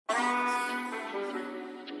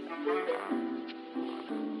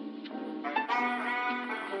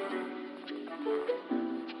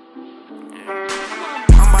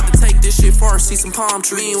this shit far, see some palm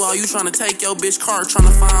trees. Meanwhile, you tryna take your bitch car,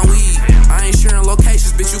 tryna find weed. I ain't sharing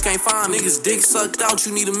locations, bitch, you can't find niggas. Dick sucked out,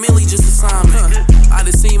 you need a milli just to sign me. I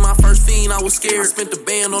done seen my first fiend, I was scared. Spent the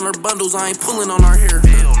band on her bundles, I ain't pulling on her hair.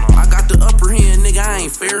 I got the upper hand, nigga, I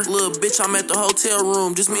ain't fair. Little bitch, I'm at the hotel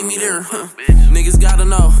room, just meet me there. Niggas gotta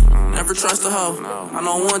know, never trust a hoe. I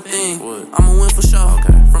know one thing, I'ma win for sure.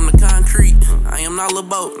 From the concrete, I am not Lil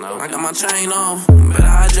Boat. I got my chain on, better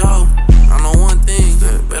hide your hoe. I know one thing,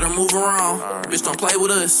 better move around. Bitch, don't play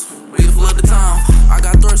with us, we the flood the town. I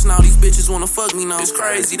got thirst now, these bitches wanna fuck me now. It's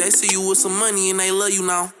crazy, they see you with some money and they love you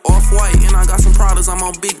now. Off-white, and I got some Pradas, I'm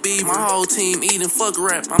on Big B. My whole team eating fuck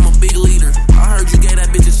rap, I'm a big leader. I heard you gave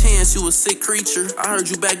that bitch a chance, you a sick creature. I heard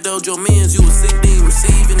you backdoored your mans, you a sick demon.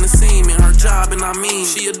 Receiving the semen, her job and I mean.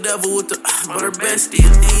 She a devil with the, but her bestie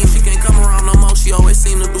a demon. She can't come around no more, she always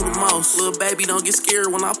seem to do the most. Little baby don't get scared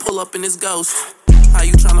when I pull up in this ghost. How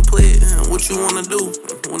you tryna play it? What you wanna do?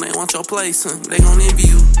 When they want your place, they gon' envy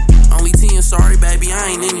you. Only 10, sorry baby,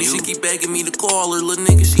 I ain't into you. She keep begging me to call her, little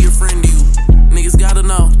nigga, she a friend to you. Niggas gotta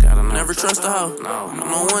know, never trust a hoe. I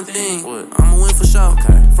know one thing, I'ma win for sure.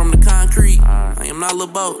 From the concrete, I am not Lil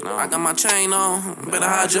Boat. I got my chain on, better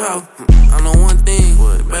hide your hoe. I know one thing,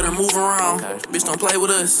 better move around. Bitch, don't play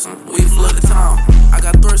with us, we flood the town. I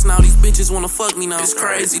got thirst now, these bitches wanna fuck me now. It's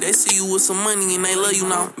crazy, they see you with some money and they love you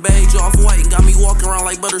now. Beige off white, got me walking around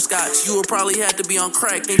like butterscotch. You would probably have to be on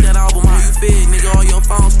crack, think that album how you fed. Nigga, all your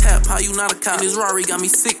phones tap, how you not a cop? And this Rari got me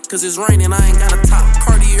sick, cause it's raining, I ain't got a top.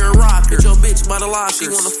 Cartier rocker, your bitch by the locker. She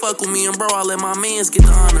wanna fuck with me and bro, I let my mans get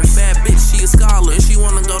the honors. Bad bitch, she a scholar, and she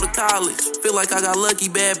wanna go to college. Feel like I got lucky,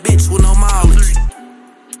 bad bitch with no mileage.